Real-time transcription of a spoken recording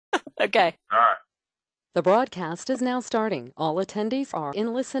Okay. All right. The broadcast is now starting. All attendees are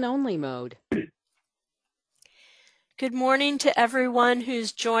in listen-only mode. Good morning to everyone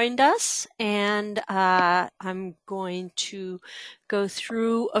who's joined us, and I'm going to go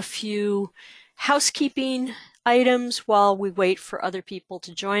through a few housekeeping items while we wait for other people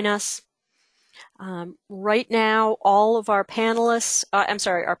to join us. Right now, all of our panelists,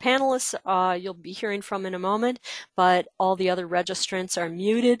 you'll be hearing from in a moment, but all the other registrants are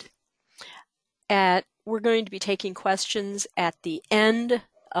muted. We're going to be taking questions at the end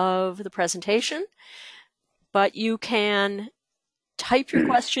of the presentation, but you can type your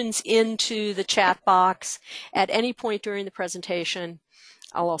questions into the chat box at any point during the presentation.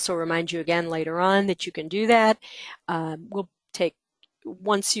 I'll also remind you again later on that you can do that.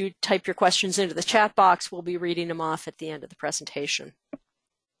 Once you type your questions into the chat box, we'll be reading them off at the end of the presentation.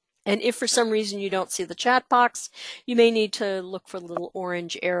 And if for some reason you don't see the chat box, you may need to look for the little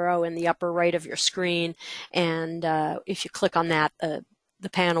orange arrow in the upper right of your screen. And if you click on that, the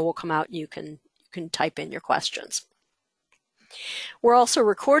panel will come out and you can type in your questions. We're also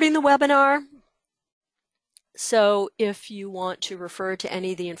recording the webinar. So if you want to refer to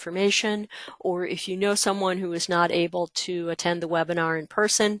any of the information, or if you know someone who is not able to attend the webinar in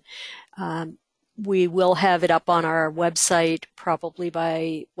person, we will have it up on our website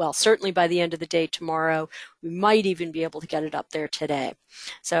certainly by the end of the day tomorrow. We might even be able to get it up there today.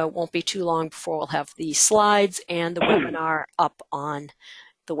 So it won't be too long before we'll have the slides and the webinar up on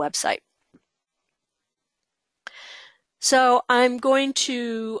the website. So I'm going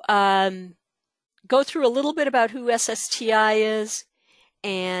to go through a little bit about who SSTI is,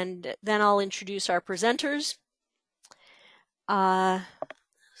 and then I'll introduce our presenters. Let's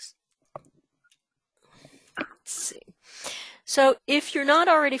see. So if you're not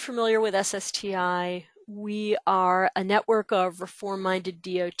already familiar with SSTI, we are a network of reform-minded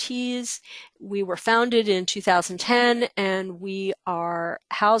DOTs. We were founded in 2010, and we are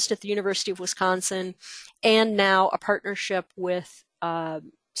housed at the University of Wisconsin, and now a partnership with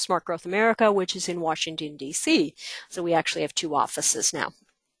Smart Growth America, which is in Washington, D.C. So we actually have 2 offices now.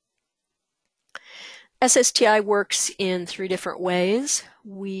 SSTI works in 3 different ways.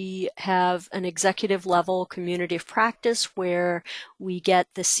 We have an executive level community of practice where we get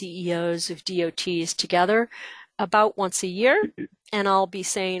the CEOs of DOTs together about once a year, and I'll be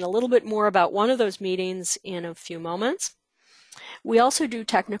saying a little bit more about one of those meetings in a few moments. We also do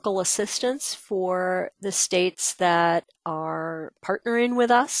technical assistance for the states that are partnering with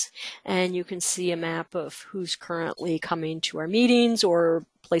us, and you can see a map of who's currently coming to our meetings or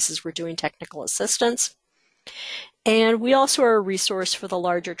places we're doing technical assistance. And we also are a resource for the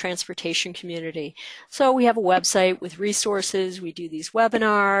larger transportation community. So we have a website with resources, we do these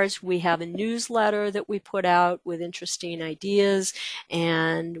webinars, we have a newsletter that we put out with interesting ideas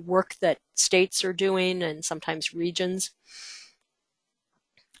and work that states are doing and sometimes regions.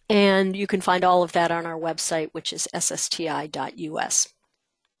 And you can find all of that on our website, which is ssti.us.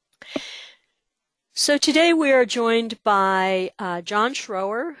 So today we are joined by John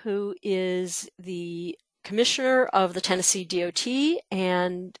Schroer, who is the Commissioner of the Tennessee DOT,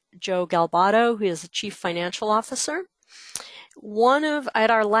 and Joe Galbato, who is the Chief Financial Officer.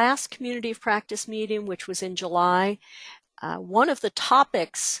 At our last Community of Practice meeting, which was in July, one of the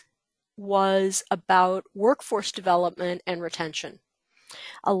topics was about workforce development and retention.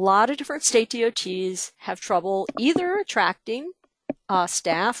 A lot of different state DOTs have trouble either attracting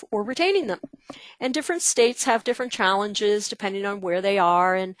staff or retaining them. And different states have different challenges depending on where they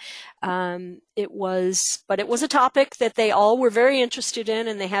are. And it was a topic that they all were very interested in,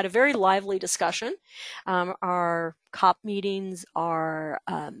 and they had a very lively discussion. Our COP meetings are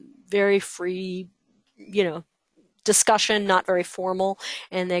very free, discussion, not very formal,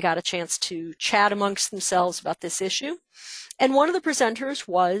 and they got a chance to chat amongst themselves about this issue. And one of the presenters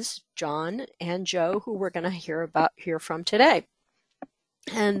was John and Joe, who we're going to hear from today.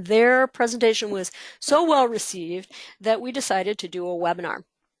 And their presentation was so well received that we decided to do a webinar.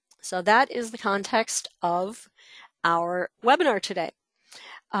 So that is the context of our webinar today.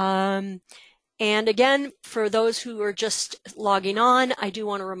 And again, for those who are just logging on, I do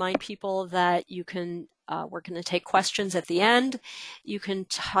want to remind people that you can we're going to take questions at the end. You can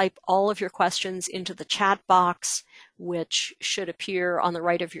type all of your questions into the chat box, which should appear on the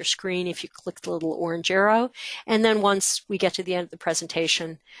right of your screen if you click the little orange arrow. And then once we get to the end of the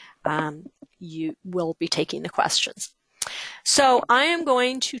presentation, you will be taking the questions. So I am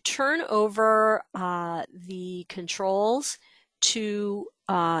going to turn over the controls to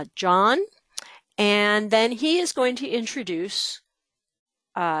John, and then he is going to introduce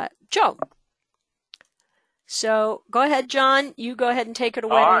Joe. So go ahead, John. You go ahead and take it All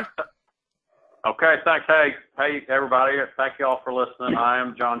right. away. Okay. Thanks. Hey, everybody. Thank you all for listening. I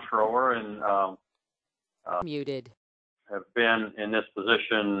am John Schroer, and Muted. have been in this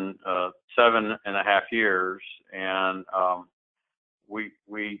position 7.5 years, and we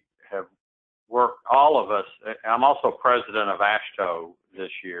have worked, all of us. I'm also president of AASHTO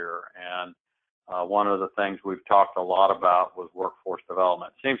this year, and one of the things we've talked a lot about was workforce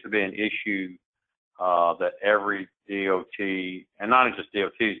development. It seems to be an issue that every DOT, and not just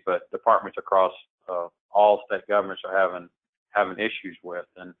DOTs, but departments across all state governments are having issues with.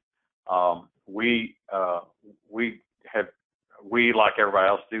 And we like everybody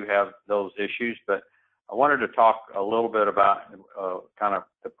else do have those issues, but I wanted to talk a little bit about kind of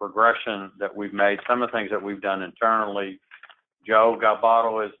the progression that we've made, some of the things that we've done internally. Joe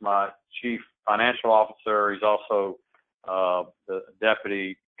Galbato is my chief financial officer. He's also the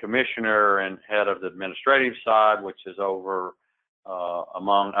deputy commissioner and head of the administrative side, which is over,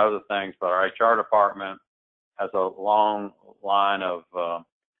 among other things, but our HR department has a long line of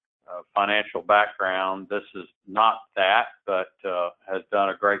financial background. This is not that, but has done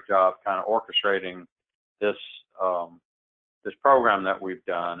a great job kind of orchestrating this this program that we've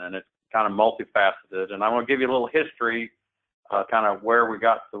done, and it's kind of multifaceted. And I'm going to give you a little history, kind of where we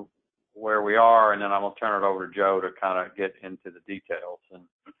got to where we are, and then I'm going to turn it over to Joe to kind of get into the details.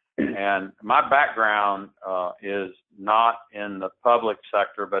 And my background is not in the public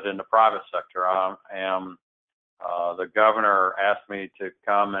sector, but in the private sector. I am the governor asked me to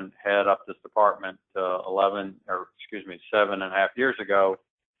come and head up this department 7.5 years ago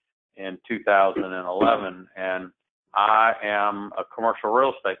in 2011, and I am a commercial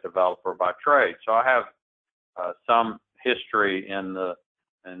real estate developer by trade. So I have some history in the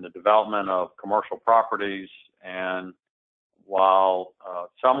development of commercial properties, and while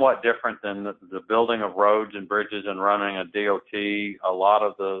somewhat different than the building of roads and bridges and running a DOT, a lot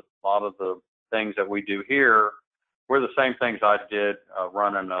of the things that we do here were the same things I did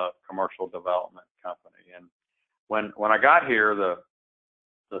running a commercial development company. And when I got here, the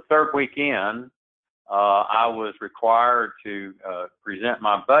third week in, I was required to present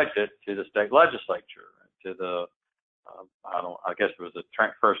my budget to the state legislature, to the I guess it was the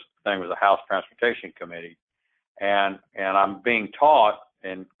first thing was the House Transportation Committee, and I'm being taught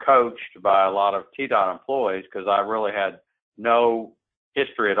and coached by a lot of TDOT employees, because I really had no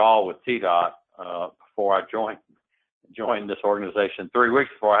history at all with TDOT before I joined this organization. 3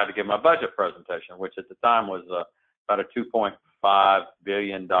 weeks before I had to give my budget presentation, which at the time was about a $2.5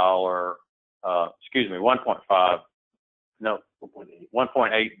 billion,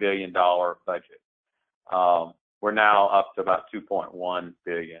 $1.8 billion budget. We're now up to about 2.1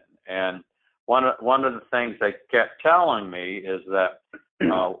 billion. And one of the things they kept telling me is that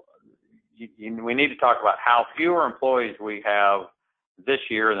we need to talk about how fewer employees we have this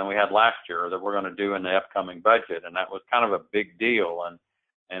year than we had last year that we're going to do in the upcoming budget. And that was kind of a big deal.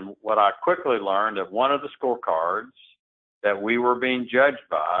 And what I quickly learned, that one of the scorecards that we were being judged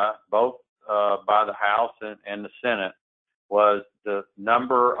by, both by the House and the Senate, was the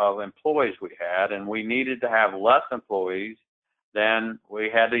number of employees we had, and we needed to have less employees than we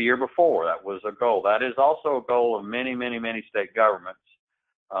had the year before. That was a goal. That is also a goal of many, many, many state governments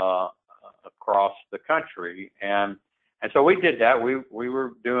across the country. And so we did that. We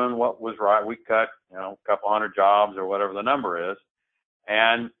were doing what was right. We cut, a couple hundred jobs or whatever the number is.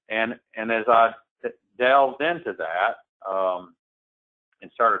 And as I delved into that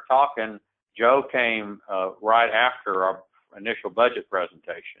and started talking, Joe came right after our initial budget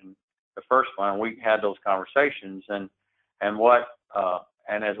presentation, the first one. We had those conversations, and as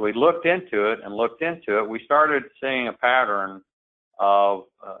we looked into it, we started seeing a pattern of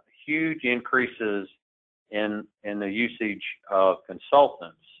huge increases in the usage of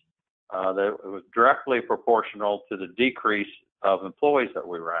consultants that was directly proportional to the decrease of employees that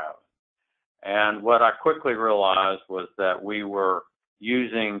we were having. And what I quickly realized was that we were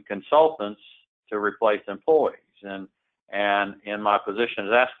using consultants to replace employees. And in my position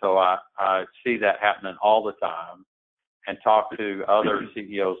as AASHTO, I see that happening all the time, and talk to other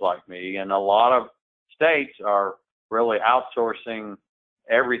CEOs like me. And a lot of states are really outsourcing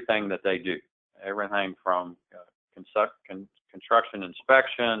everything that they do, everything from construction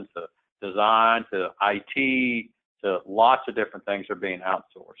inspection to design to IT to lots of different things are being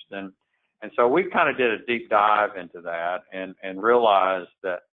outsourced. And so we kind of did a deep dive into that and realized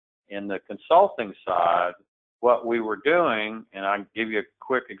that in the consulting side, what we were doing, and I can give you a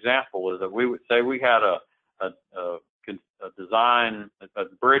quick example, is that we would say we had a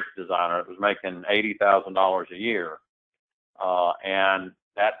bridge designer that was making $80,000 a year, and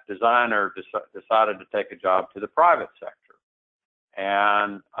that designer decided to take a job to the private sector.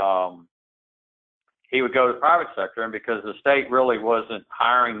 And he would go to the private sector, and because the state really wasn't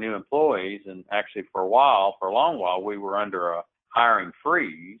hiring new employees, and actually for a long while, we were under a hiring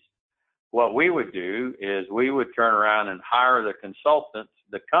freeze, what we would do is we would turn around and hire the consultants,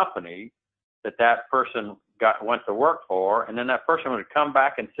 the company that person went to work for, and then that person would come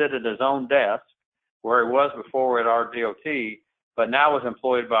back and sit at his own desk where he was before at our DOT, but now was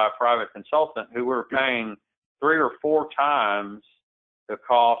employed by a private consultant who we were paying 3 or 4 times the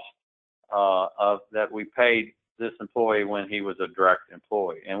cost of that we paid this employee when he was a direct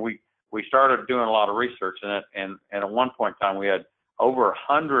employee. And we started doing a lot of research in it, and at one point in time we had over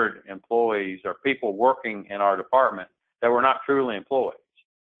 100 employees or people working in our department that were not truly employees,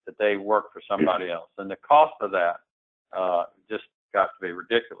 that they worked for somebody else. And the cost of that just got to be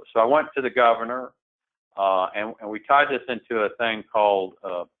ridiculous. So I went to the governor, and we tied this into a thing called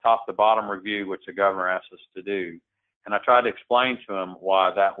top to bottom review, which the governor asked us to do. And I tried to explain to him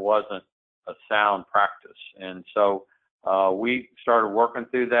why that wasn't a sound practice. And so we started working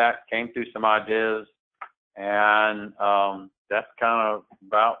through that, came through some ideas, and that's kind of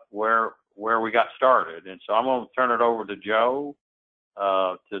about where we got started. And so I'm going to turn it over to Joe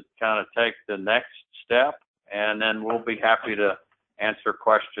to kind of take the next step, and then we'll be happy to answer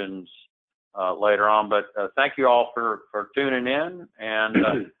questions later on. But thank you all for tuning in,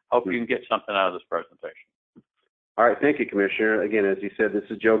 and hope you can get something out of this presentation. All right, thank you, Commissioner. Again, as you said, this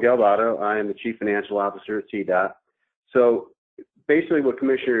is Joe Galbato. I am the Chief Financial Officer at TDOT. So basically what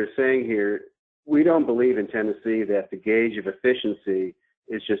Commissioner is saying here, we don't believe in Tennessee that the gauge of efficiency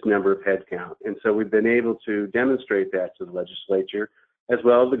is just number of head count. And so we've been able to demonstrate that to the legislature as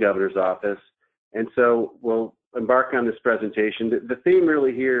well as the governor's office. And so we'll embark on this presentation. The theme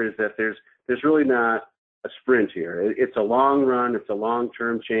really here is that there's really not a sprint here. It's a long run. It's a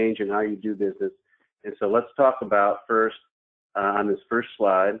long-term change in how you do business. And so let's talk about first on this first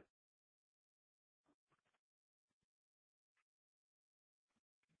slide.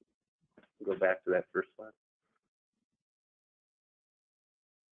 Go back to that first slide.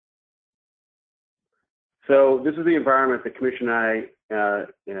 So this is the environment that Commissioner and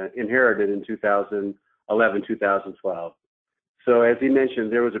I inherited in 2011, 2012. So as he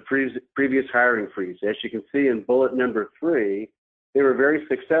mentioned, there was a previous hiring freeze. As you can see in bullet number 3, they were very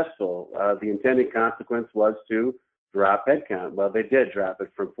successful. The intended consequence was to drop headcount. Well, they did drop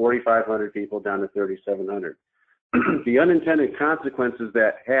it from 4,500 people down to 3,700. The unintended consequences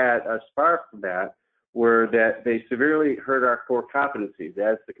that had a spark from that were that they severely hurt our core competencies.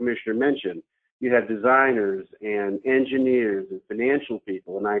 As the Commissioner mentioned, you had designers and engineers and financial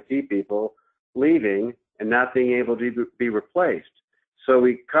people and IT people leaving and not being able to be replaced. So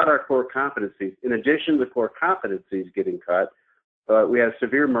we cut our core competencies. In addition to the core competencies getting cut, we had a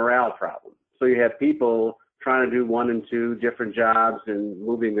severe morale problem. So you had people trying to do 1 and 2 different jobs and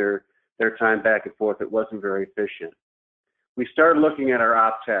moving their time back and forth. It wasn't very efficient. We started looking at our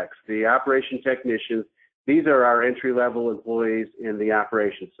op techs, the operation technicians. These are our entry-level employees in the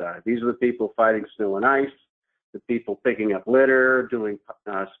operations side. These are the people fighting snow and ice, the people picking up litter, doing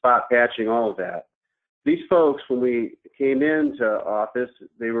spot patching, all of that. These folks, when we came into office,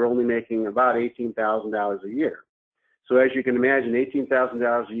 they were only making about $18,000 a year. So as you can imagine,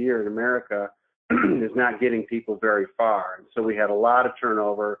 $18,000 a year in America is not getting people very far. And so we had a lot of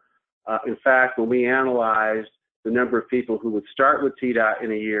turnover. In fact, when we analyzed the number of people who would start with TDOT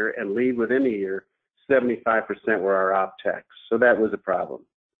in a year and leave within a year, 75% were our op techs. So that was a problem.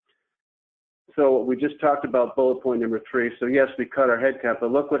 So we just talked about bullet point number 3. So yes, we cut our headcount,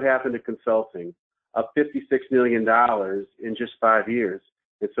 but look what happened to consulting, up $56 million in just 5 years.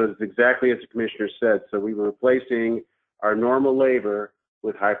 And so it's exactly as the Commissioner said. So we were replacing our normal labor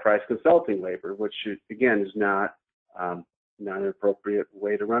with high-priced consulting labor, which again is not an appropriate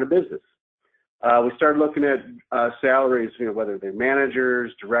way to run a business. We started looking at salaries, whether they're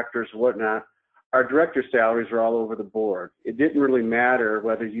managers, directors, or whatnot. Our director salaries were all over the board. It didn't really matter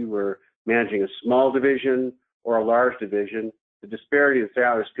whether you were managing a small division or a large division. The disparity in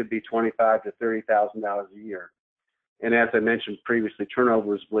salaries could be $25,000 to $30,000 a year. And as I mentioned previously, turnover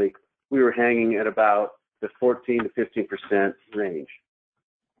was bleak. We were hanging at about the 14 to 15% range.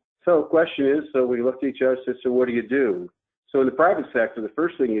 So the question is, so we looked at each other and said, so what do you do? So in the private sector, the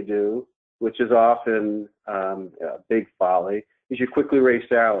first thing you do, which is often a big folly, is you quickly raise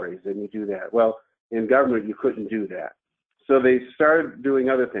salaries, and you do that. Well, in government, you couldn't do that. So they started doing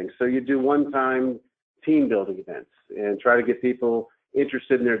other things. So you do one-time team building events and try to get people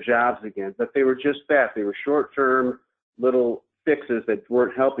interested in their jobs again. But they were just that. They were short-term little fixes that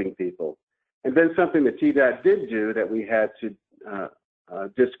weren't helping people. And then something that TDOT did do that we had to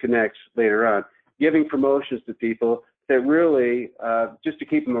disconnects later on, giving promotions to people that really just to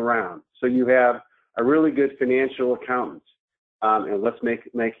keep them around. So you have a really good financial accountant, and let's make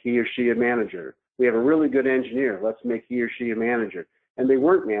he or she a manager. We have a really good engineer. Let's make he or she a manager. And they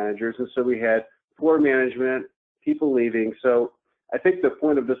weren't managers, and so we had poor management, people leaving. So I think the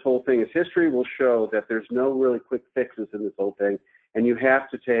point of this whole thing is history will show that there's no really quick fixes in this whole thing, and you have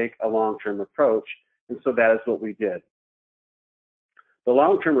to take a long-term approach, and so that is what we did. The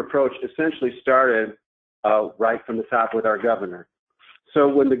long-term approach essentially started right from the top with our governor. So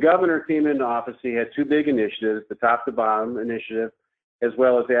when the governor came into office, he had two big initiatives, the top-to-bottom initiative, as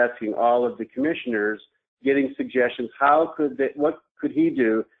well as asking all of the commissioners, getting suggestions, what could he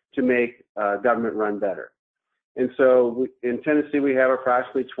do to make government run better. And so in Tennessee, we have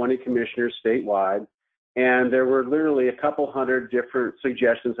approximately 20 commissioners statewide, and there were literally a couple hundred different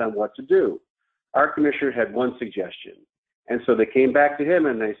suggestions on what to do. Our commissioner had one suggestion. And so they came back to him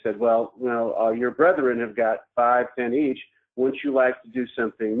and they said, well, your brethren have got 5, 10 each. Wouldn't you like to do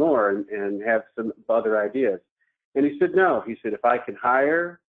something more and have some other ideas? And he said, no. He said, if I can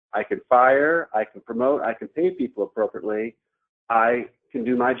hire, I can fire, I can promote, I can pay people appropriately, I can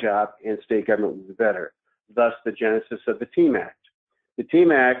do my job and state government will be better. Thus the genesis of the TEAM Act. The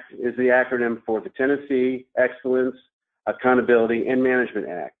TEAM Act is the acronym for the Tennessee Excellence, Accountability, and Management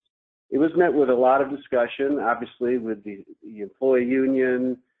Act. It was met with a lot of discussion, obviously, with the employee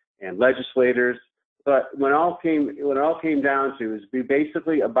union and legislators. But when it all came down to is we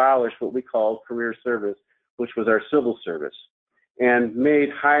basically abolished what we called career service, which was our civil service, and made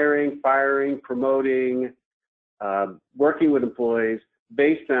hiring, firing, promoting, working with employees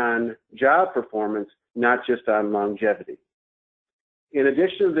based on job performance, not just on longevity. In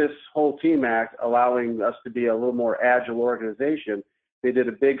addition to this whole TEAM Act allowing us to be a little more agile organization, they did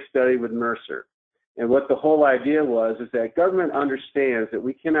a big study with Mercer. And what the whole idea was is that government understands that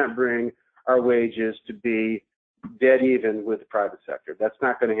we cannot bring our wages to be dead even with the private sector. That's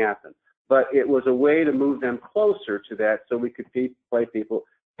not going to happen. But it was a way to move them closer to that so we could pay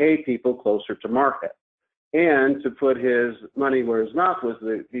people closer to market. And to put his money where his mouth was,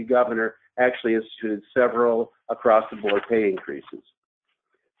 the governor actually instituted several across-the-board pay increases.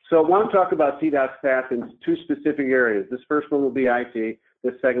 So I want to talk about TDOT's path in two specific areas. This first one will be IT.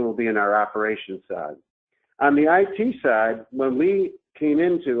 This second will be in our operations side. On the IT side, when we came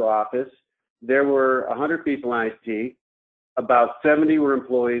into office, there were 100 people in IT. About 70 were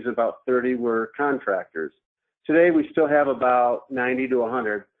employees, about 30 were contractors. Today, we still have about 90 to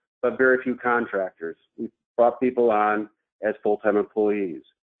 100, but very few contractors. We've brought people on as full-time employees.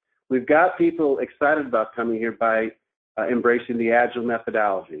 We've got people excited about coming here by embracing the agile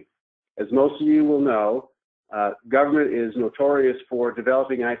methodology. As most of you will know, government is notorious for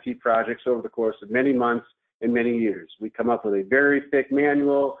developing IT projects over the course of many months and many years. We come up with a very thick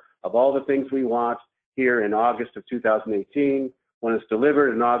manual of all the things we want here in August of 2018. When it's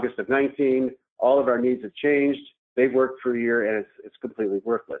delivered in August of 19, all of our needs have changed. They've worked for a year and it's completely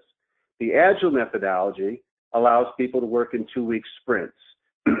worthless. The agile methodology allows people to work in 2-week sprints,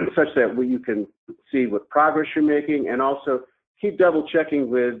 such that you can see what progress you're making and also keep double checking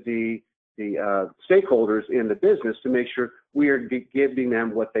with the stakeholders in the business to make sure we are giving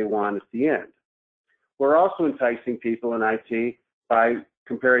them what they want at the end. We're also enticing people in IT by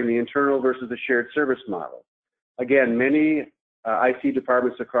comparing the internal versus the shared service model. Again, many IT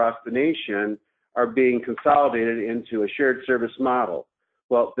departments across the nation are being consolidated into a shared service model.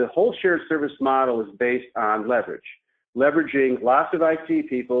 Well, the whole shared service model is based on leveraging lots of IT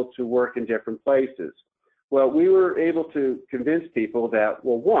people to work in different places. Well, we were able to convince people that,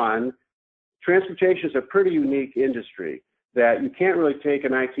 well, one, transportation is a pretty unique industry, that you can't really take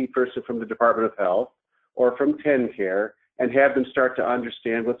an IT person from the Department of Health or from TennCare and have them start to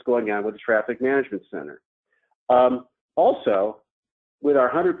understand what's going on with the Traffic Management Center. Also, with our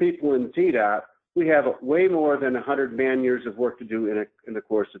 100 people in TDOT, we have way more than 100 man-years of work to do in the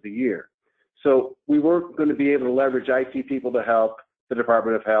course of the year. So we weren't going to be able to leverage IT people to help the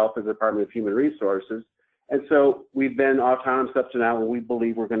Department of Health and the Department of Human Resources. And so we've been autonomous up to now, and we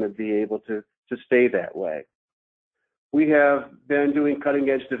believe we're going to be able to stay that way. We have been doing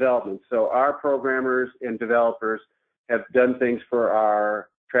cutting-edge development. So our programmers and developers have done things for our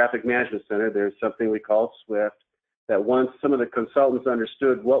Traffic Management Center. There's something we call SWIFT, that once some of the consultants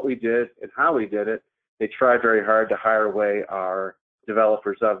understood what we did and how we did it, they tried very hard to hire away our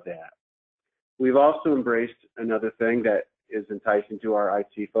developers of that. We've also embraced another thing that is enticing to our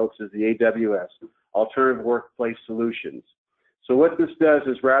IT folks is the AWS, Alternative Workplace Solutions. So what this does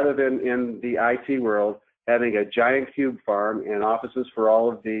is, rather than in the IT world having a giant cube farm and offices for all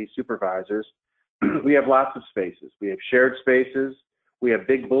of the supervisors, we have lots of spaces. We have shared spaces. We have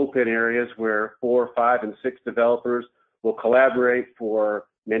big bullpen areas where 4, 5, and 6 developers will collaborate for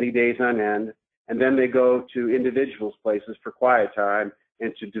many days on end, and then they go to individuals' places for quiet time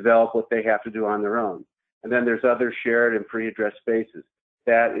and to develop what they have to do on their own. And then there's other shared and pre-addressed spaces.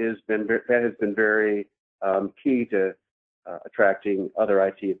 That has been very key to attracting other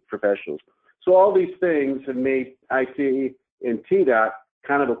IT professionals. So all these things have made IT in TDOT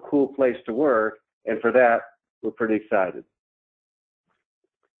kind of a cool place to work, and for that, we're pretty excited.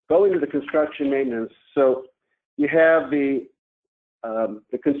 Going to the construction maintenance, so you have the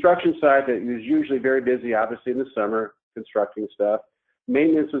construction side that is usually very busy, obviously in the summer, constructing stuff.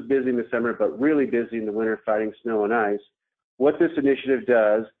 Maintenance was busy in the summer, but really busy in the winter fighting snow and ice. What this initiative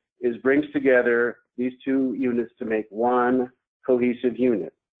does is brings together these two units to make one cohesive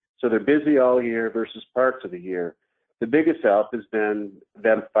unit. So they're busy all year versus parts of the year. The biggest help has been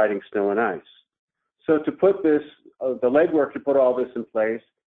them fighting snow and ice. So to put this, the legwork to put all this in place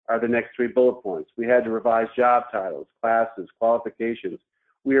are the next 3 bullet points. We had to revise job titles, classes, qualifications.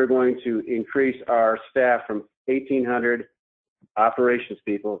 We are going to increase our staff from 1,800 operations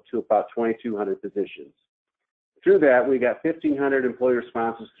people to about 2,200 positions. Through that, we got 1,500 employee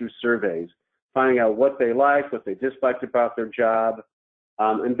responses through surveys, finding out what they liked, what they disliked about their job.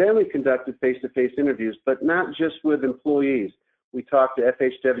 And then we conducted face-to-face interviews, but not just with employees. We talked to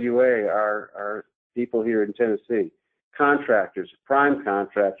FHWA, our people here in Tennessee, contractors, prime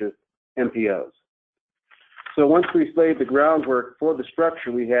contractors, MPOs. So once we laid the groundwork for the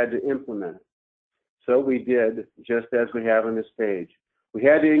structure, we had to implement it. So we did, just as we have on this page. We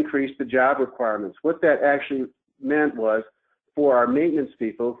had to increase the job requirements. What that actually meant was, for our maintenance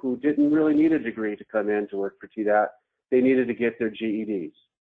people who didn't really need a degree to come in to work for TDOT, they needed to get their GEDs,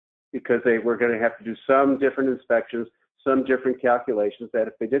 because they were going to have to do some different inspections, some different calculations that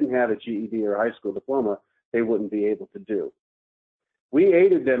if they didn't have a GED or a high school diploma, they wouldn't be able to do. We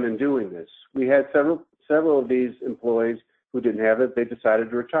aided them in doing this. We had several of these employees who didn't have it. They decided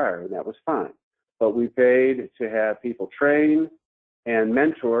to retire, and that was fine. But we paid to have people train and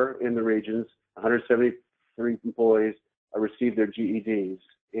mentor in the regions. 173 employees received their GEDs.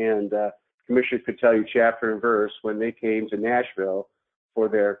 And Commissioner could tell you chapter and verse when they came to Nashville for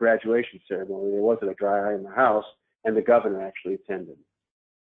their graduation ceremony. There wasn't a dry eye in the house, and the governor actually attended.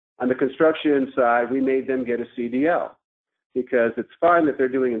 On the construction side, we made them get a CDL, because it's fine that they're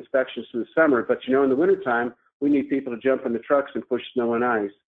doing inspections through the summer, but in the wintertime, we need people to jump in the trucks and push snow and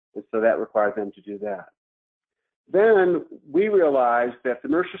ice, and so that required them to do that. Then we realized that the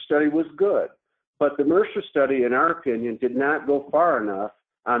Mercer study was good, but the Mercer study, in our opinion, did not go far enough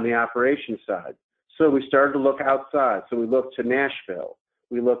on the operations side. So we started to look outside. So we looked to Nashville,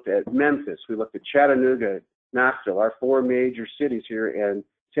 we looked at Memphis, we looked at Chattanooga, Knoxville, our 4 major cities here in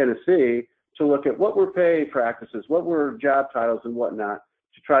Tennessee, to look at what were pay practices, what were job titles and whatnot,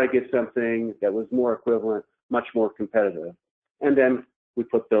 to try to get something that was more equivalent, much more competitive. And then we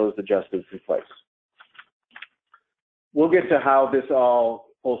put those adjustments in place. We'll get to how this all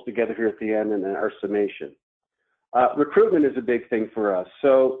pulls together here at the end in our summation. Recruitment is a big thing for us.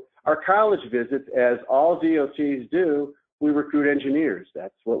 So our college visits, as all DOTs do, we recruit engineers.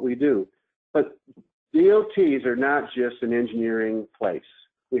 That's what we do. But DOTs are not just an engineering place.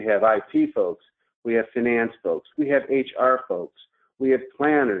 We have IT folks, we have finance folks, we have HR folks, we have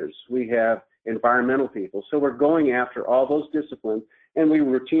planners, we have environmental people. So we're going after all those disciplines, and we're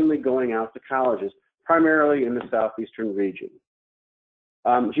routinely going out to colleges, primarily in the southeastern region.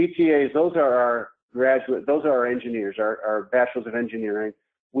 GTAs, those are our graduate, those are our engineers, our bachelors of engineering.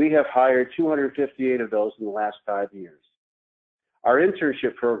 We have hired 258 of those in the last 5 years. Our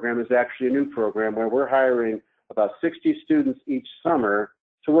internship program is actually a new program where we're hiring about 60 students each summer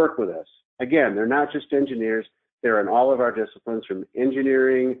to work with us. Again, they're not just engineers, they're in all of our disciplines, from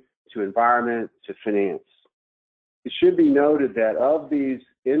engineering to environment to finance. It should be noted that of these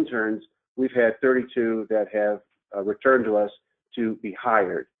interns, we've had 32 that have returned to us to be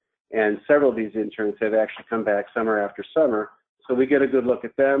hired. And several of these interns have actually come back summer after summer. So we get a good look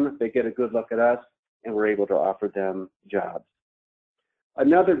at them, they get a good look at us, and we're able to offer them jobs.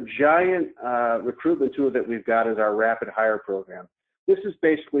 Another giant recruitment tool that we've got is our rapid hire program. This is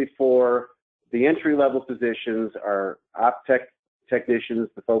basically for the entry-level positions, our op technicians,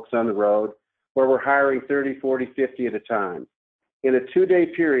 the folks on the road, where we're hiring 30, 40, 50 at a time. In a 2-day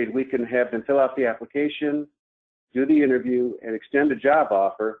period, we can have them fill out the application, do the interview, and extend a job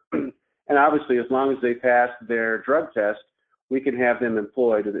offer. And obviously, as long as they pass their drug test, we can have them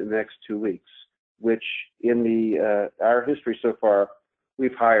employed in the next 2 weeks, which in our history so far,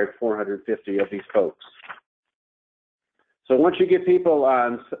 we've hired 450 of these folks. So once you get people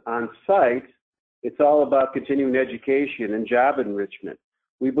on site, It's all about continuing education and job enrichment.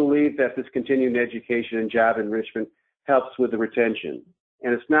 We believe that this continuing education and job enrichment helps with the retention.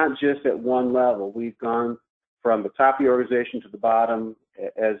 And it's not just at one level. We've gone from the top of the organization to the bottom,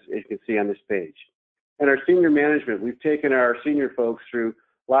 as you can see on this page. And our senior management, we've taken our senior folks through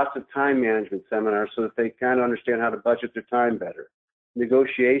lots of time management seminars so that they kind of understand how to budget their time better.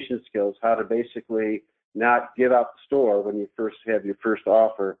 Negotiation skills, how to basically not give out the store when you first have your first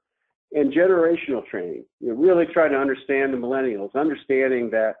offer. And generational training, really trying to understand the millennials, understanding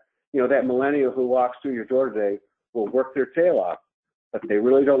that, that millennial who walks through your door today will work their tail off, but they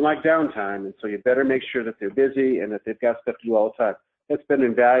really don't like downtime. And so you better make sure that they're busy and that they've got stuff to do all the time. That's been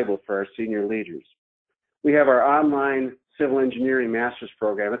invaluable for our senior leaders. We have our online civil engineering master's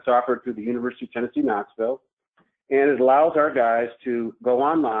program. It's offered through the University of Tennessee, Knoxville, and it allows our guys to go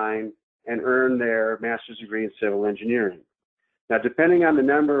online and earn their master's degree in civil engineering. Now, depending on the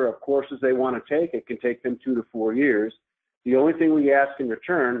number of courses they want to take, it can take them 2 to 4 years. The only thing we ask in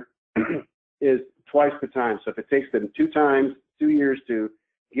return is twice the time. So if it takes them 2 years to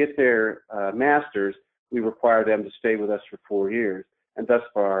get their master's, we require them to stay with us for 4 years. And thus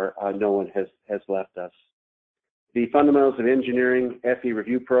far, no one has left us. The Fundamentals of Engineering FE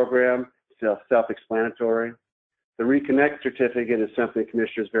Review Program, self-explanatory. The Reconnect Certificate is something the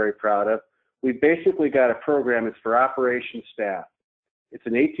Commissioner is very proud of. We basically got a program, it's for operations staff. It's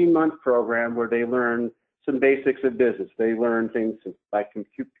an 18-month program where they learn some basics of business. They learn things like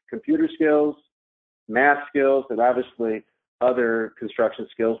computer skills, math skills, and obviously other construction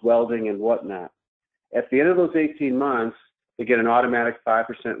skills, welding and whatnot. At the end of those 18 months, they get an automatic 5%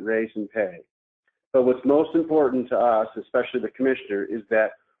 raise in pay. But what's most important to us, especially the Commissioner, is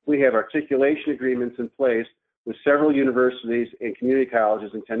that we have articulation agreements in place with several universities and community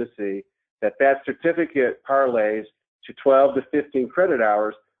colleges in Tennessee that certificate parlays to 12 to 15 credit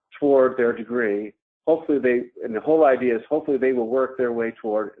hours toward their degree. Hopefully and the whole idea is hopefully they will work their way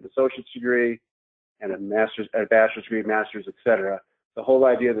toward an associate's degree and a bachelor's degree, master's, etc. The whole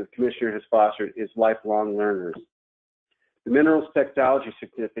idea that the Commissioner has fostered is lifelong learners. The Minerals Technology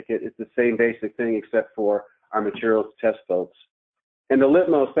Certificate is the same basic thing except for our materials test folks. And the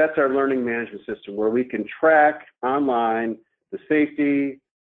Litmos, that's our learning management system where we can track online the safety,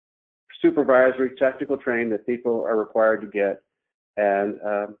 supervisory, technical training that people are required to get. And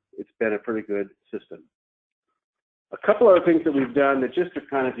it's been a pretty good system. A couple other things that we've done that just are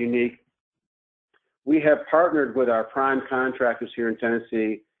kind of unique. We have partnered with our prime contractors here in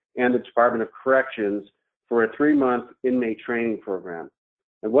Tennessee and the Department of Corrections for a 3-month inmate training program.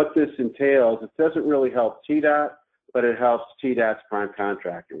 And what this entails, it doesn't really help TDOT, but it helps TDOT's prime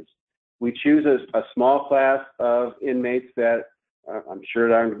contractors. We choose a small class of inmates that I'm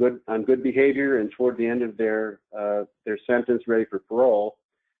sure are on good behavior and toward the end of their sentence ready for parole.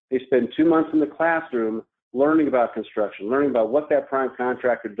 They spend 2 months in the classroom learning about construction, learning about what that prime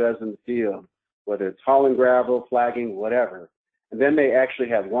contractor does in the field, whether it's hauling gravel, flagging, whatever. And then they actually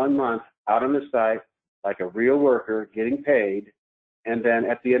have 1 month out on the site like a real worker getting paid. And then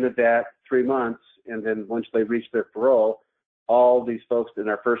at the end of that 3 months, and then once they reach their parole, all these folks in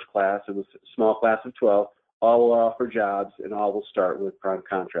our first class, it was a small class of 12, all will offer jobs and all will start with prime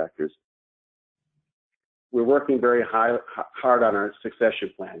contractors. We're working very hard on our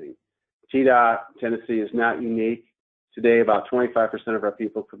succession planning. TDOT, Tennessee is not unique. Today, about 25% of our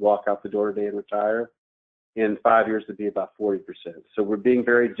people could walk out the door today and retire. In 5 years, it'd be about 40%. So we're being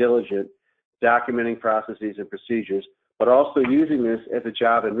very diligent, documenting processes and procedures, but also using this as a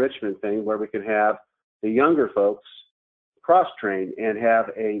job enrichment thing where we can have the younger folks cross-train and have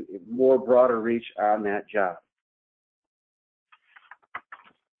a more broader reach on that job.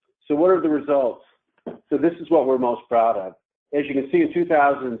 So what are the results? So this is what we're most proud of. As you can see, in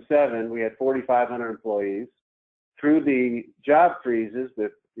 2007, we had 4,500 employees. Through the job freezes,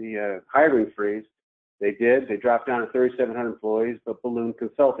 the hiring freeze, they dropped down to 3,700 employees, but balloon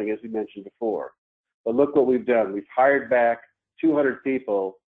consulting, as we mentioned before. But look what we've done. We've hired back 200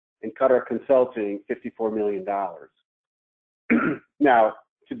 people and cut our consulting $54 million. Now,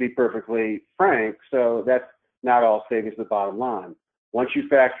 to be perfectly frank, so that's not all savings to the bottom line. Once you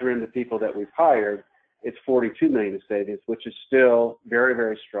factor in the people that we've hired, it's $42 million of savings, which is still very,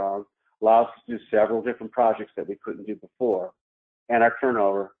 very strong, allows us to do several different projects that we couldn't do before. And our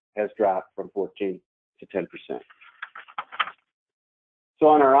turnover has dropped from 14 to 10%. So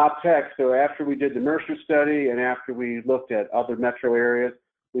on our OpTech, so after we did the Mercer study and after we looked at other metro areas,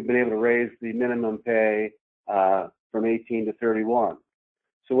 we've been able to raise the minimum pay from 18 to 31.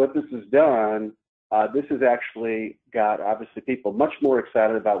 So what this has done, this has actually got obviously people much more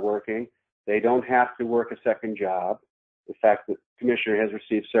excited about working. They don't have to work a second job. In fact, the Commissioner has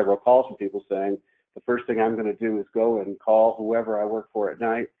received several calls from people saying, the first thing I'm going to do is go and call whoever I work for at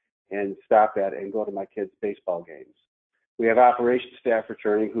night and stop at and go to my kids' baseball games. We have operations staff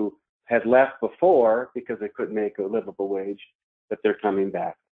returning who had left before because they couldn't make a livable wage, but they're coming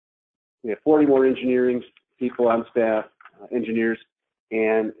back. We have 40 more engineering people on staff, engineers,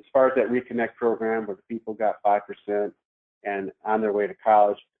 and as far as that Reconnect program where the people got 5% and on their way to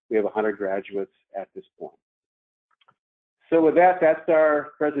college, we have 100 graduates at this point. So with that, that's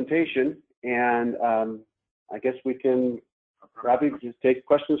our presentation, and I guess we can probably just take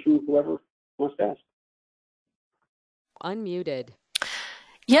questions from whoever wants to ask. Unmuted.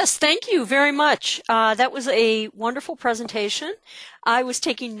 Yes, thank you very much. That was a wonderful presentation. I was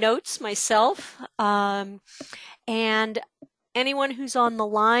taking notes myself, and anyone who's on the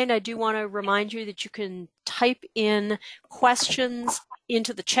line, I do want to remind you that you can type in questions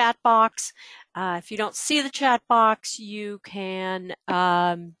into the chat box. If you don't see the chat box, you can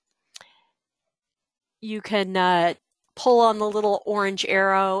pull on the little orange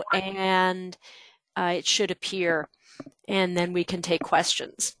arrow and it should appear, and then we can take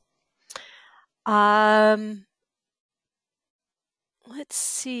questions. Let's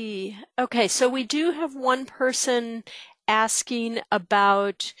see. Okay, so we do have one person asking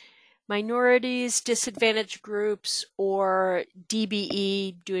about minorities, disadvantaged groups, or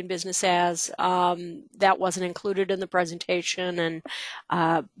DBE, doing business as. That wasn't included in the presentation, and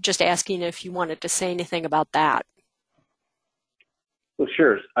just asking if you wanted to say anything about that. Well,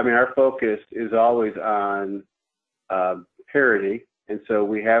 sure. I mean, our focus is always on parity, and so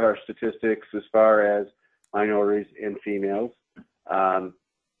we have our statistics as far as minorities and females. And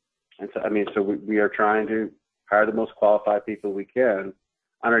so, I mean, so we are trying to hire the most qualified people we can.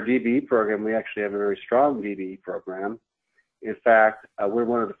 On our DBE program, we actually have a very strong DBE program. In fact, we're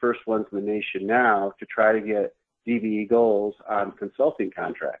one of the first ones in the nation now to try to get DBE goals on consulting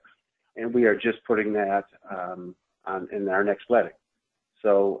contracts, and we are just putting that in our next letting.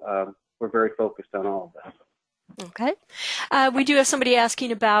 So we're very focused on all of that. Okay. We do have somebody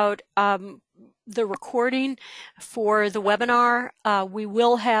asking about the recording for the webinar. We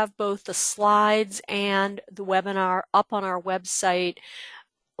will have both the slides and the webinar up on our website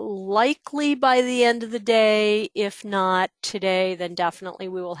likely by the end of the day. If not today, then definitely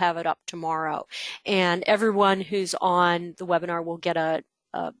we will have it up tomorrow. And everyone who's on the webinar will get a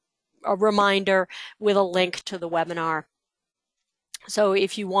reminder with a link to the webinar. So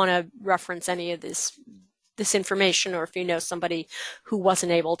if you want to reference any of this information, or if you know somebody who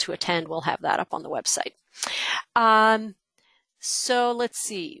wasn't able to attend, we'll have that up on the website. So let's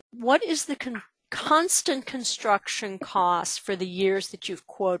see. What is the constant construction cost for the years that you've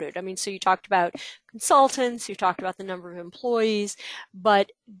quoted? I mean, so you talked about consultants, you talked about the number of employees,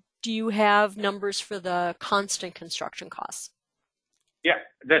 but do you have numbers for the constant construction costs? Yeah,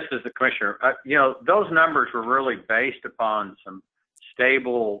 this is the commissioner. You know, those numbers were really based upon some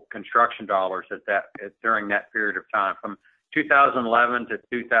stable construction dollars during that period of time. From 2011 to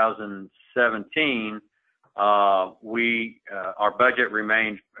 2017, our budget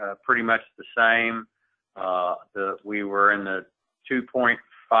remained pretty much the same. We were in the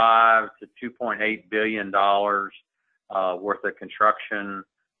 $2.5 to $2.8 billion worth of construction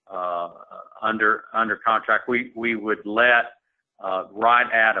under contract. We would let right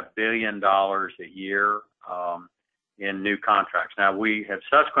at $1 billion a year in new contracts. Now, we have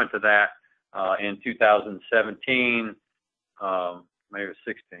subsequent to that in 2017, maybe it was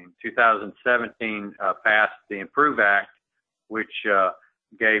 2017 passed the Improve Act, which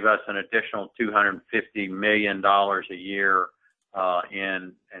gave us an additional $250 million a year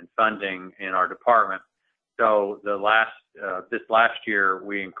in funding in our department. So this last year,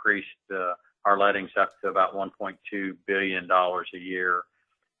 we increased our lettings up to about $1.2 billion a year.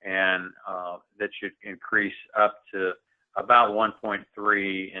 And that should increase up to about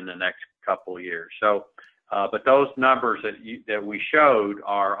 1.3 in the next couple of years. So, but those numbers that we showed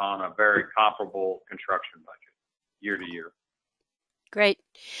are on a very comparable construction budget, year to year. Great.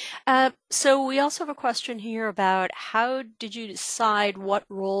 So we also have a question here about how did you decide what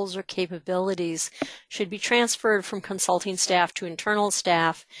roles or capabilities should be transferred from consulting staff to internal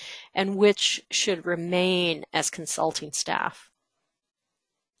staff, and which should remain as consulting staff?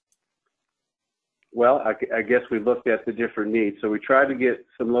 Well, I guess we looked at the different needs. So we tried to get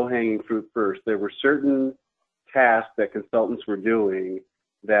some low-hanging fruit first. There were certain tasks that consultants were doing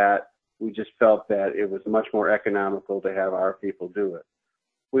that we just felt that it was much more economical to have our people do it.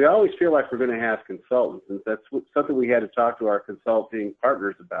 We always feel like we're going to have consultants, and that's something we had to talk to our consulting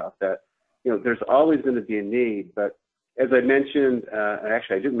partners about, that, you know, there's always going to be a need. But as I mentioned,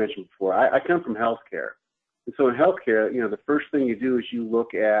 actually I didn't mention before, I come from healthcare. And so in healthcare, you know, the first thing you do is you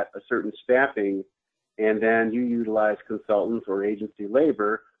look at a certain staffing and then you utilize consultants or agency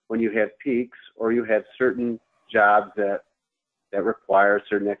labor when you have peaks or you have certain jobs that require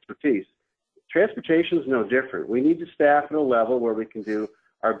certain expertise. Transportation is no different. We need to staff at a level where we can do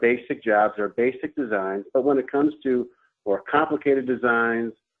our basic jobs, our basic designs, but when it comes to more complicated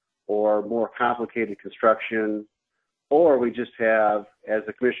designs or more complicated construction, or we just have, as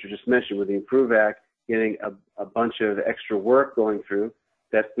the commissioner just mentioned, with the Improve Act, getting a bunch of extra work going through,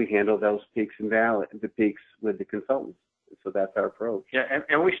 that we handle those peaks and valleys, the peaks with the consultants. So that's our approach. Yeah,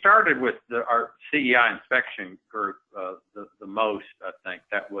 and we started with our CEI inspection group the most, I think.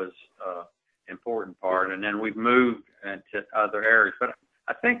 That was important part, and then we've moved into other areas. But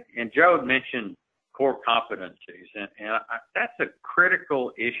I think, and Joe mentioned core competencies, and that's a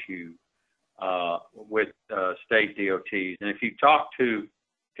critical issue with state DOTs. And if you talk to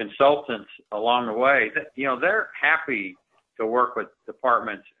consultants along the way, they're happy to work with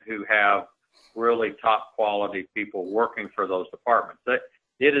departments who have really top quality people working for those departments.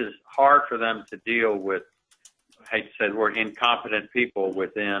 It is hard for them to deal with, I hate to say the word, incompetent people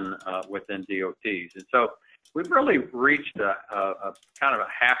within DOTs. And so we've really reached a kind of a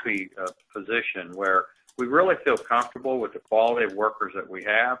happy position where we really feel comfortable with the quality of workers that we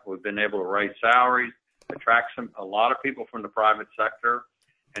have. We've been able to raise salaries, attract a lot of people from the private sector.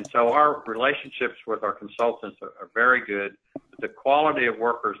 And so our relationships with our consultants are very good. The quality of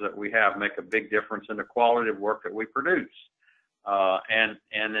workers that we have make a big difference in the quality of work that we produce. And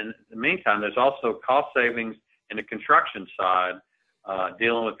in the meantime, there's also cost savings in the construction side,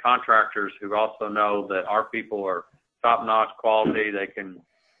 dealing with contractors who also know that our people are top-notch quality. They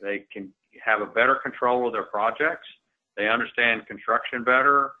can have a better control of their projects. They understand construction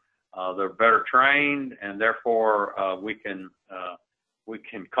better. They're better trained, and therefore we can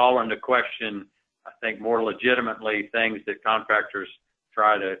call into question, I think, more legitimately things that contractors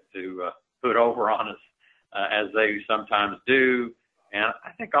try to put over on us, as they sometimes do. And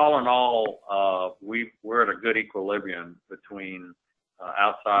I think all in all, we're at a good equilibrium between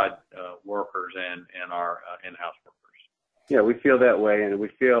outside workers and our in-house workers. Yeah, we feel that way, and we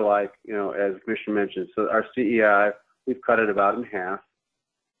feel like, as the Commissioner mentioned, so our CEI, we've cut it about in half,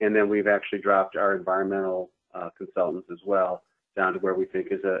 and then we've actually dropped our environmental consultants as well down to where we think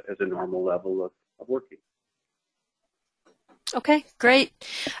is a normal level of working. Okay, great.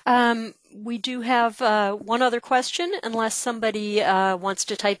 We do have one other question, unless somebody wants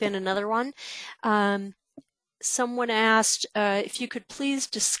to type in another one. Someone asked if you could please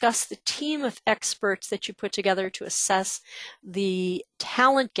discuss the team of experts that you put together to assess the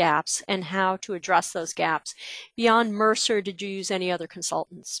talent gaps and how to address those gaps. Beyond Mercer, did you use any other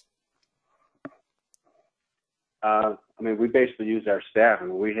consultants? We basically used our staff.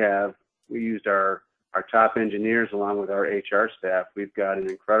 We used our top engineers along with our HR staff. We've got an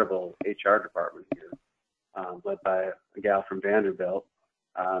incredible HR department here, led by a gal from Vanderbilt.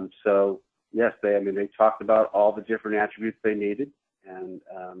 So yes, they talked about all the different attributes they needed, and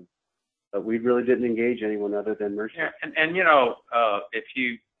but we really didn't engage anyone other than Mercer. Yeah, and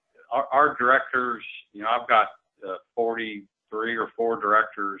if our directors, I've got 43 or 4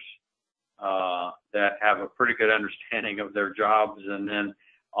 directors that have a pretty good understanding of their jobs, and then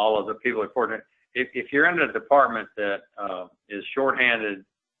all of the people important. If you're in a department that is shorthanded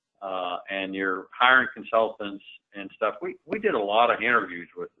and you're hiring consultants and stuff, we did a lot of interviews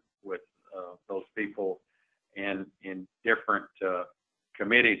with those people in different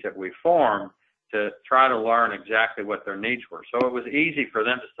committees that we formed to try to learn exactly what their needs were. So it was easy for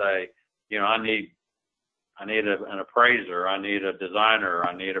them to say, I need an appraiser, I need a designer,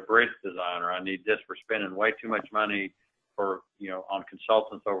 I need a bridge designer, I need this. We're spending way too much money for on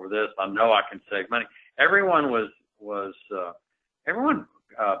consultants over this. I know I can save money. Everyone everyone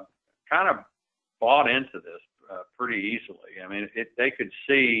kind of bought into this pretty easily. They could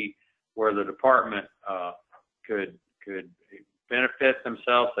see where the department could benefit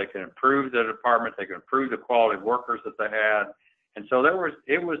themselves. They could improve the department. They could improve the quality of workers that they had. And so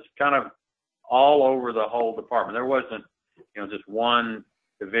it was kind of all over the whole department. There wasn't, just one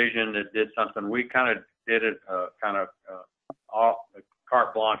division that did something. We kind of did it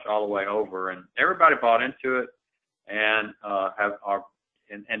carte blanche all the way over, and everybody bought into it, and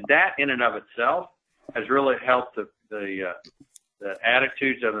and that in and of itself has really helped the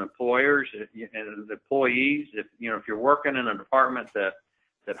attitudes of employers and the employees. If you're working in a department that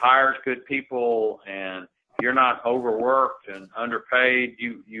hires good people and you're not overworked and underpaid,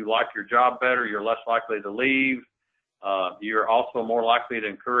 you like your job better, you're less likely to leave. You're also more likely to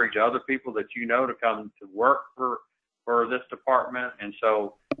encourage other people that to come to work for this department. And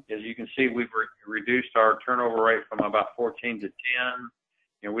so, as you can see, we've reduced our turnover rate from about 14 to 10.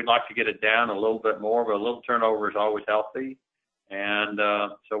 we'd like to get it down a little bit more, but a little turnover is always healthy. And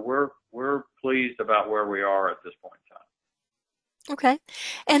so we're pleased about where we are at this point in time. Okay.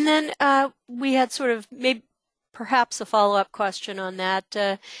 And then we had sort of maybe perhaps a follow-up question on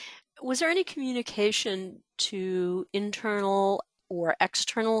that. Was there any communication to internal or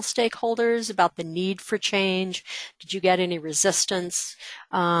external stakeholders about the need for change? Did you get any resistance?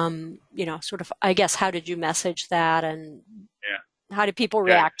 Sort of, I guess, how did you message that, and how did people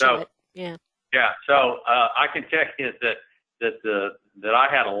react to it? Yeah. Yeah. So I can tell you that I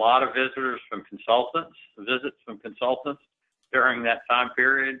had a lot of visits from consultants during that time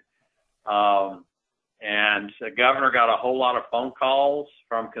period. And the governor got a whole lot of phone calls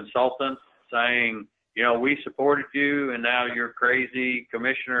from consultants saying, we supported you, and now your crazy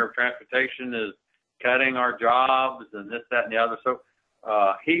commissioner of transportation is cutting our jobs and this, that, and the other. So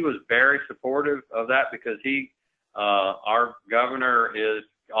he was very supportive of that because our governor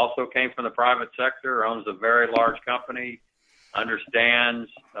also came from the private sector, owns a very large company, understands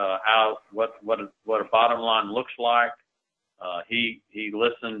what a bottom line looks like. He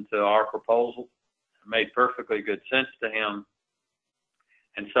listened to our proposal. It made perfectly good sense to him,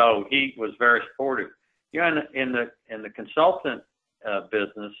 and so he was very supportive. In the consultant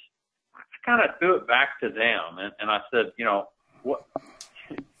business, I kind of threw it back to them, and I said, what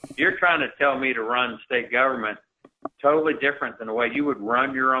you're trying to tell me to run state government totally different than the way you would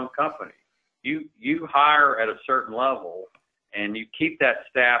run your own company. You hire at a certain level, and you keep that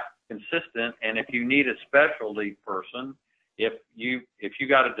staff consistent. And if you need a specialty person, if you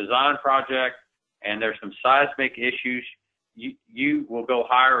got a design project and there's some seismic issues, you will go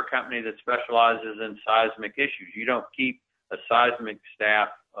hire a company that specializes in seismic issues. You don't keep a seismic staff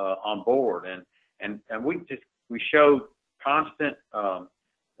on board. And we showed constant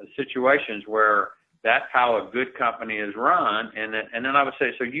situations where that's how a good company is run. And then I would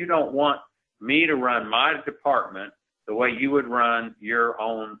say, so you don't want me to run my department the way you would run your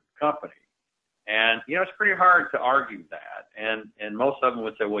own company. And, it's pretty hard to argue that. And most of them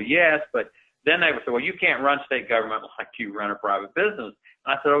would say, well, yes, but then they would say, well, you can't run state government like you run a private business. And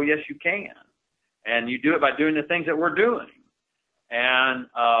I said, oh, yes, you can. And you do it by doing the things that we're doing. And,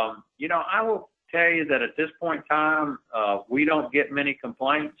 I will tell you that at this point in time, we don't get many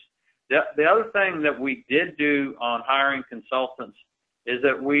complaints. The other thing that we did do on hiring consultants is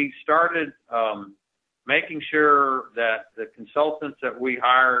that we started making sure that the consultants that we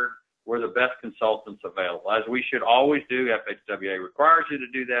hired were the best consultants available, as we should always do. FHWA requires you to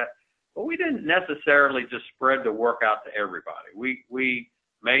do that. But we didn't necessarily just spread the work out to everybody. We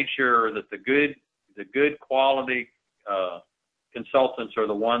made sure that the good quality consultants are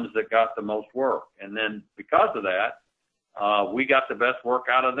the ones that got the most work. And then because of that, we got the best work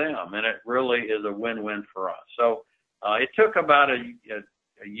out of them. And it really is a win-win for us. So it took about a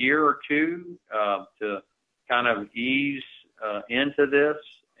year or two to kind of ease into this.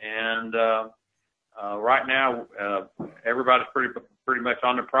 And right now, everybody's pretty much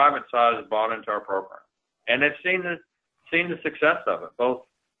on the private side has bought into our program, and they've seen the success of it, both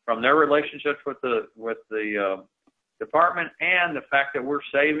from their relationships with the department and the fact that we're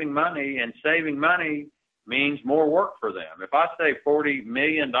saving money, and saving money means more work for them. If I save $40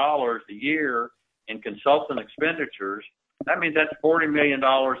 million a year in consultant expenditures, that means that's $40 million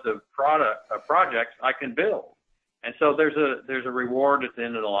of projects I can build. And so there's a reward at the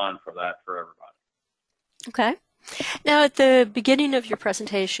end of the line for that for everybody. Okay. Now, at the beginning of your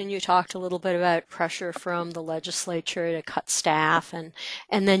presentation, you talked a little bit about pressure from the legislature to cut staff, and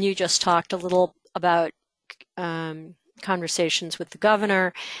then you just talked a little about conversations with the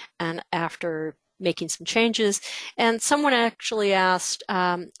governor and after making some changes. And someone actually asked,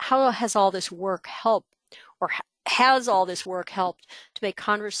 how has all this work helped, or has all this work helped to make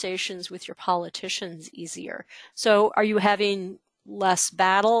conversations with your politicians easier? So are you having less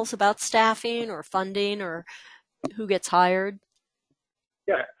battles about staffing or funding or who gets hired?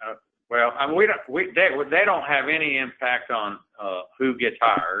 Yeah. Well, I mean, they don't have any impact on who gets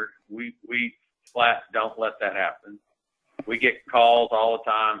hired. We flat don't let that happen. We get calls all the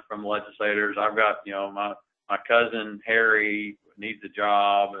time from legislators. I've got, my cousin Harry needs a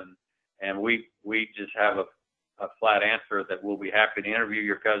job, and we just have a flat answer that we'll be happy to interview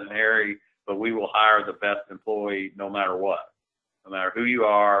your cousin Harry, but we will hire the best employee no matter what. No matter who you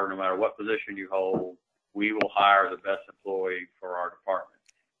are, no matter what position you hold, we will hire the best employee for our department.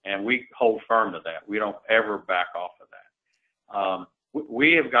 And we hold firm to that. We don't ever back off of that.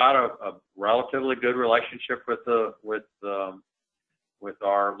 We have got a relatively good relationship with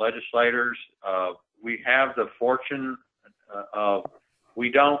our legislators. We have the fortune of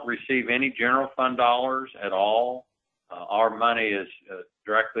we don't receive any general fund dollars at all. Our money is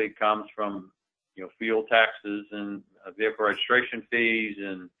directly comes from fuel taxes and vehicle registration fees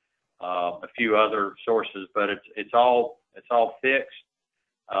and a few other sources, but it's all fixed.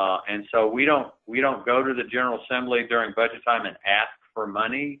 And so we don't go to the General Assembly during budget time and ask for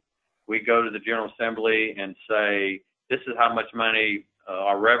money. We go to the General Assembly and say, this is how much money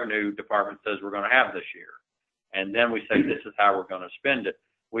our revenue department says we're going to have this year. And then we say, this is how we're going to spend it.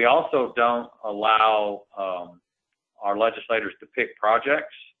 We also don't allow our legislators to pick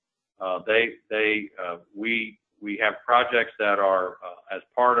projects. We have projects that are as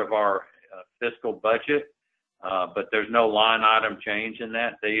part of our fiscal budget, but there's no line item change in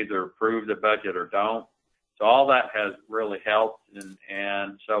that. They either approve the budget or don't. So all that has really helped,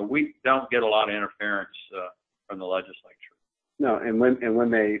 and so we don't get a lot of interference from the legislature. No, and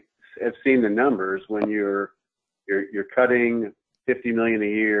when they have seen the numbers, when you're cutting $50 million a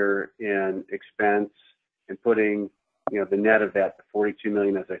year in expense and putting the net of that, the $42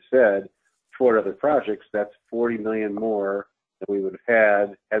 million, as I said, toward other projects, that's $40 million more than we would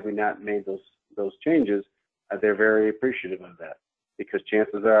have had we not made those changes. They're very appreciative of that, because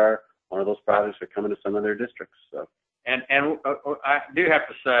chances are one of those projects are coming to some of their districts. So. And I do have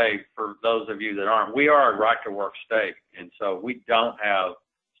to say, for those of you that aren't, we are a right-to-work state, and so we don't have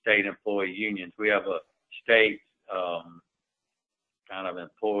state employee unions. We have a state kind of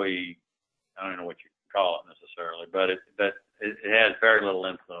employee, I don't know what you call it necessarily, but it has very little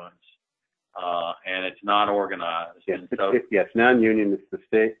influence, and it's not organized. Yes, and so, it's non-union.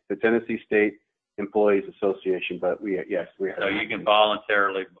 It's the Tennessee State Employees Association, but we have. So you can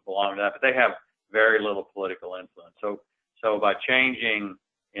voluntarily belong to that, but they have very little political influence. So by changing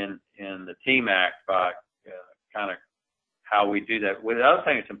in the TEAM Act, by kind of how we do that. The other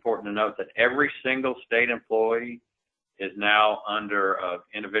thing that's important to note that every single state employee is now under an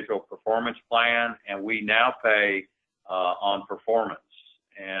individual performance plan, and we now pay on performance.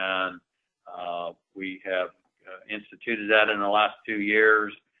 And we have instituted that in the last 2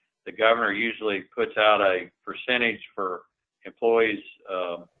 years. The governor usually puts out a percentage for employees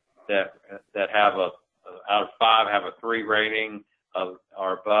that have out of 5 have a 3 rating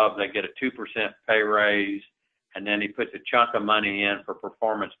or above. They get a 2% pay raise, and then he puts a chunk of money in for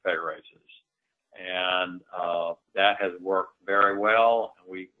performance pay raises. And that has worked very well.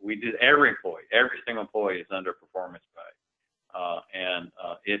 We did every single employee is under performance pay, and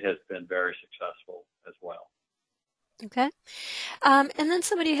it has been very successful as well. Okay. And then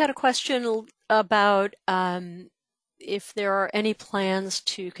somebody had a question about if there are any plans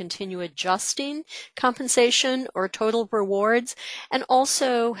to continue adjusting compensation or total rewards, and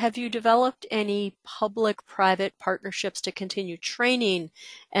also have you developed any public-private partnerships to continue training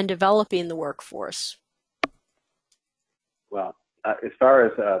and developing the workforce? Well, as far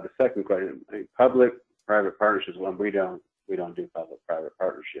as the second question, public-private partnerships, we don't do public-private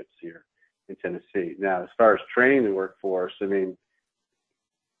partnerships here in Tennessee. Now, as far as training the workforce, I mean,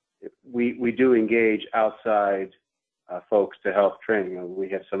 we do engage outside folks to help training. We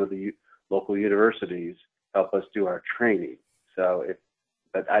have some of the local universities help us do our training. So,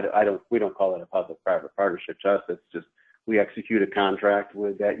 we don't call it a public-private partnership to us. It's just we execute a contract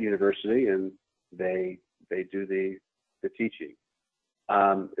with that university, and they do the teaching.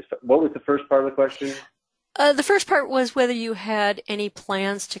 What was the first part of the question? The first part was whether you had any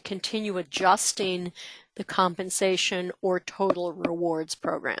plans to continue adjusting the compensation or total rewards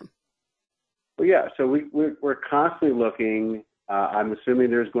program. Well, yeah. So we're constantly looking. I'm assuming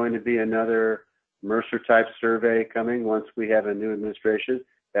there's going to be another Mercer-type survey coming once we have a new administration.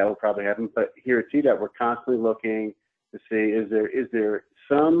 That will probably happen. But here at TDOT, we're constantly looking to see is there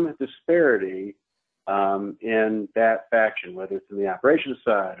some disparity in that faction, whether it's in the operations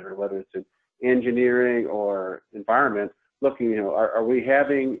side or whether it's in engineering or environment. Looking, are we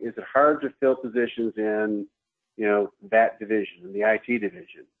having? Is it hard to fill positions in, that division, in the IT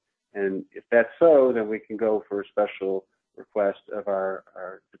division? And if that's so, then we can go for a special request of our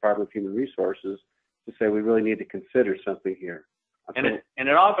Department of Human Resources to say we really need to consider something here. And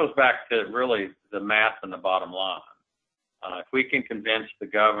it all goes back to really the math and the bottom line. If we can convince the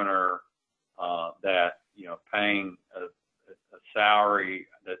governor that paying a salary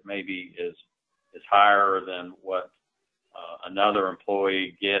that maybe is higher than what another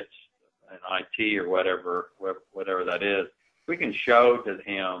employee gets in IT or whatever that is, we can show to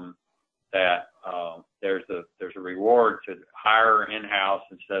him that there's a reward to hire in-house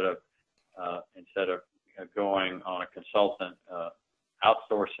instead of going on a consultant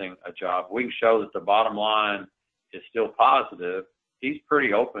outsourcing a job. We can show that the bottom line is still positive. He's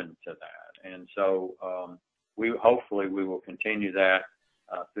pretty open to that, and so hopefully we will continue that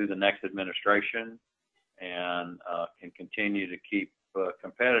through the next administration. and can continue to keep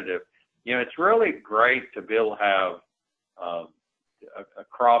competitive. You know, it's really great to be able to have a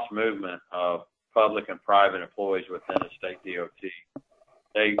cross movement of public and private employees within a state DOT.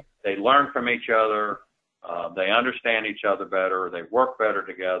 They learn from each other, they understand each other better, they work better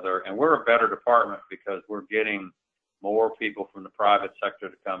together, and we're a better department because we're getting more people from the private sector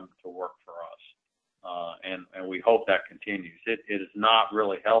to come to work for us. And we hope that continues. It is not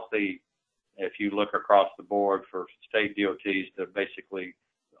really healthy if you look across the board for state DOTs to basically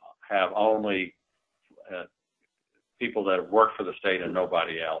have only people that have worked for the state and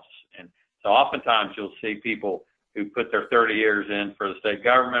nobody else. And so oftentimes you'll see people who put their 30 years in for the state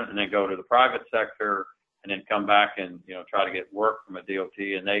government and then go to the private sector and then come back and, you know, try to get work from a DOT,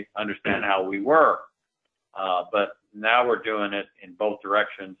 and they understand how we work. But now we're doing it in both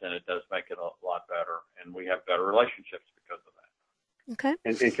directions, and it does make it a lot better, and we have better relationships because of that. Okay.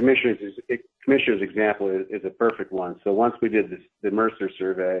 And Commissioner's example is a perfect one. So once we did the Mercer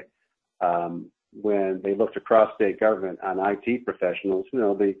survey, when they looked across state government on IT professionals, you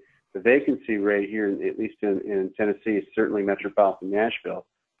know, the vacancy rate here, at least in Tennessee, certainly metropolitan Nashville,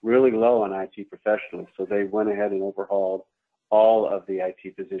 really low on IT professionals. So they went ahead and overhauled all of the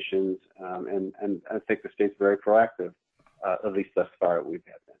IT positions, and I think the state's very proactive, at least thus far we've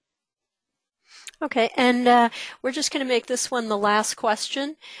had that. Okay, and we're just going to make this one the last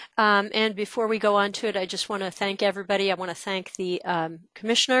question. And before we go on to it, I just want to thank everybody. I want to thank the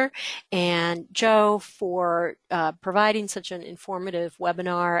Commissioner and Joe for providing such an informative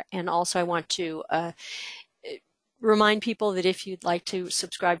webinar. And also I want to remind people that if you'd like to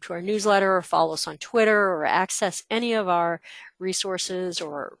subscribe to our newsletter or follow us on Twitter or access any of our resources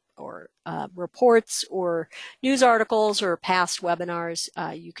or reports or news articles or past webinars,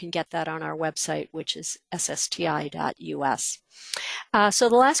 you can get that on our website, which is ssti.us. So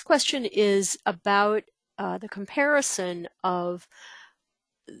the last question is about the comparison of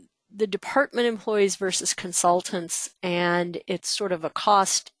the department employees versus consultants, and it's sort of a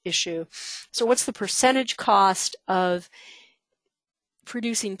cost issue. So what's the percentage cost of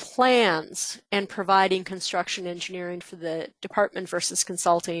producing plans and providing construction engineering for the department versus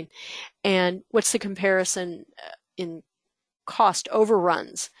consulting, and what's the comparison in cost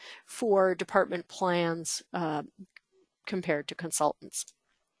overruns for department plans compared to consultants?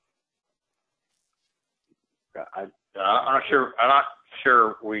 I'm not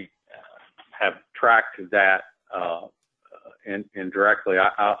sure we have tracked that indirectly.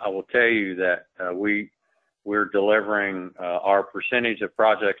 I will tell you that we're delivering our percentage of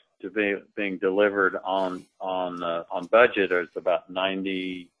projects to being delivered on budget is about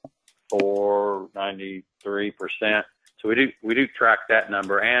 93%. So we do track that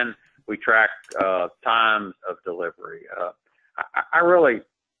number, and we track times of delivery. I really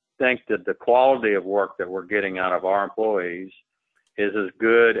think that the quality of work that we're getting out of our employees is as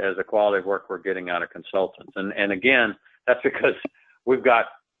good as the quality of work we're getting out of consultants. And again, that's because we've got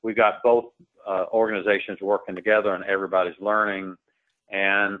both organizations working together, and everybody's learning,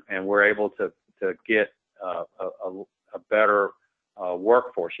 and we're able to get a better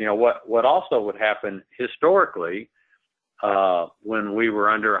workforce. You know, what also would happen historically when we were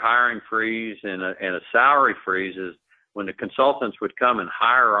under a hiring freeze and a salary freeze is when the consultants would come and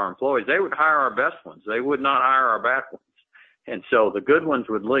hire our employees, they would hire our best ones. They would not hire our bad ones. And so the good ones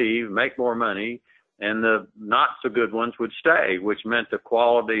would leave, make more money, and the not so good ones would stay, which meant the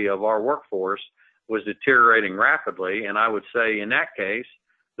quality of our workforce was deteriorating rapidly. And I would say in that case,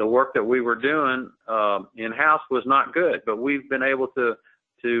 the work that we were doing in-house was not good, but we've been able to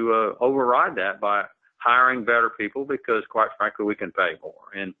override that by hiring better people because, quite frankly, we can pay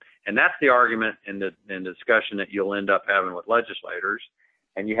more. And that's the argument in the discussion that you'll end up having with legislators.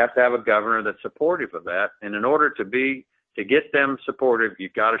 And you have to have a governor that's supportive of that. And in order to get them supportive,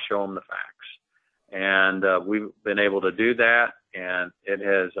 you've got to show them the facts. And we've been able to do that. And it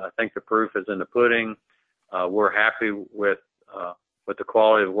has, I think the proof is in the pudding. We're happy with the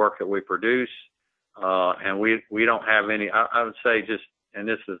quality of work that we produce. And we don't have any, I would say just, and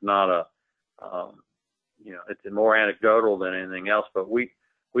this is not it's more anecdotal than anything else, but we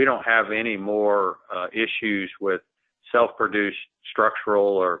don't have any more issues with self-produced structural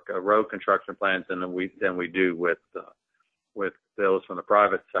or road construction plans than we do with those from the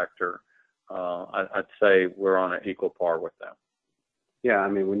private sector. I'd say we're on an equal par with them. Yeah, I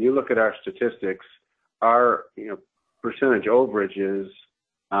mean, when you look at our statistics, our percentage overages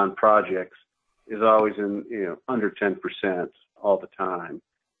on projects is always in under 10% all the time.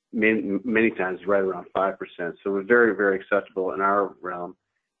 Many times right around 5%. So we're very, very acceptable in our realm.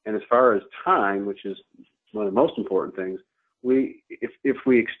 And as far as time, which is one of the most important things, if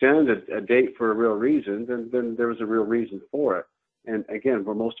we extend a date for a real reason, then there was a real reason for it. And again,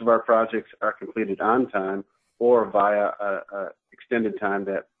 where most of our projects are completed on time or via a extended time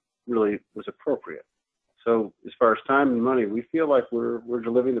that really was appropriate. So as far as time and money, we feel like we're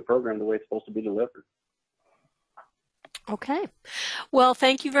delivering the program the way it's supposed to be delivered. Okay. Well,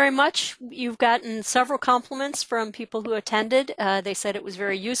 thank you very much. You've gotten several compliments from people who attended. They said it was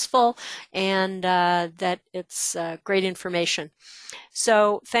very useful and that it's great information.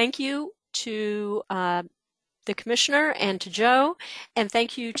 So thank you to the commissioner and to Joe, and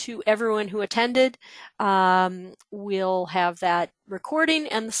thank you to everyone who attended. We'll have that recording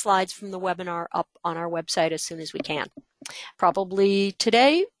and the slides from the webinar up on our website as soon as we can. Probably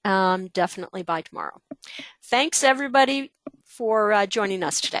today, definitely by tomorrow. Thanks everybody for joining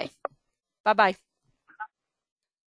us today. Bye-bye.